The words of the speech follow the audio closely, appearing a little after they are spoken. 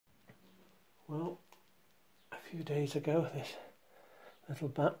Well, a few days ago this little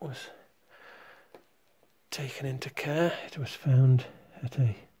bat was taken into care. It was found at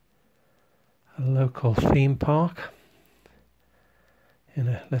a local theme park in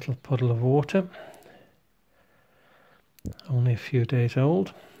a little puddle of water. Only a few days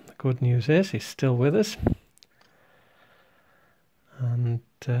old. The good news is he's still with us, and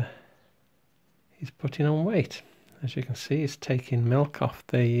he's putting on weight. As you can see, he's taking milk off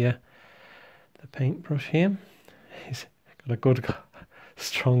the paintbrush here. He's got a good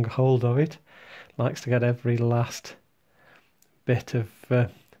strong hold of it. Likes to get every last bit of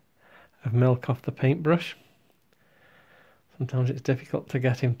milk off the paintbrush. Sometimes it's difficult to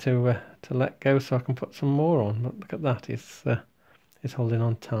get him to let go, so I can put some more on. But look at that, he's holding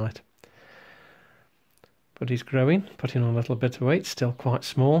on tight. But he's growing, putting on a little bit of weight. Still quite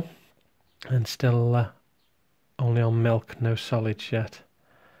small, and still only on milk, no solids yet.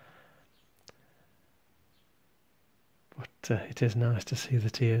 But it is nice to see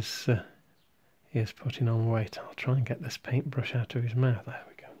that he is putting on weight. I'll try and get this paintbrush out of his mouth. There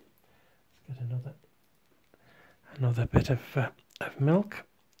we go. Let's get another bit of milk.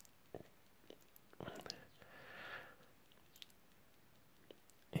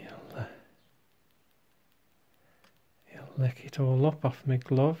 He'll lick it all up off my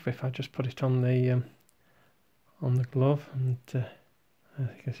glove if I just put it on the glove, and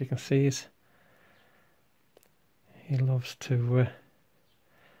as you can see, he loves to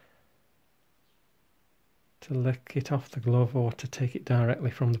lick it off the glove or to take it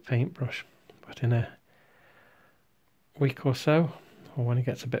directly from the paintbrush. But in a week or so, or when he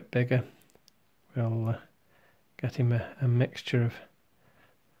gets a bit bigger, we'll get him a mixture of,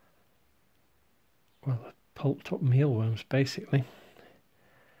 well, pulped up mealworms basically,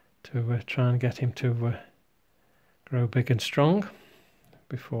 to try and get him to grow big and strong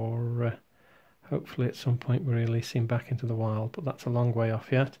before hopefully at some point we release him back into the wild. But that's a long way off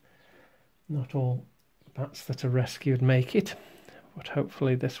yet. Not all bats that are rescued make it, but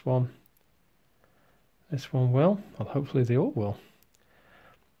hopefully this one will. Well, hopefully they all will.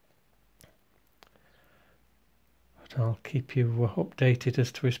 But I'll keep you updated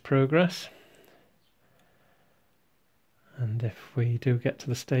as to his progress. And if we do get to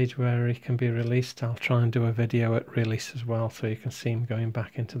the stage where he can be released, I'll try and do a video at release as well, so you can see him going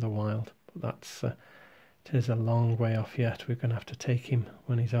back into the wild. But that's it is a long way off yet. We're going to have to take him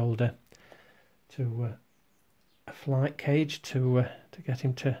when he's older to a flight cage to get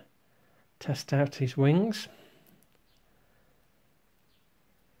him to test out his wings.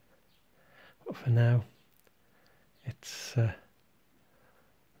 But for now, it's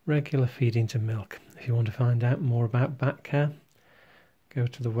regular feedings and milk. If you want to find out more about bat care, go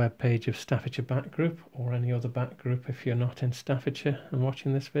to the web page of Staffordshire Bat Group, or any other bat group if you're not in Staffordshire and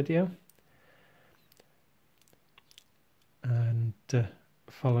watching this video. And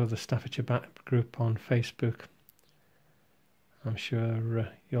follow the Staffordshire Bat Group on Facebook. I'm sure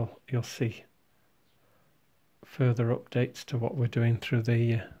you'll see further updates to what we're doing through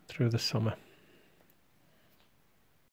the summer.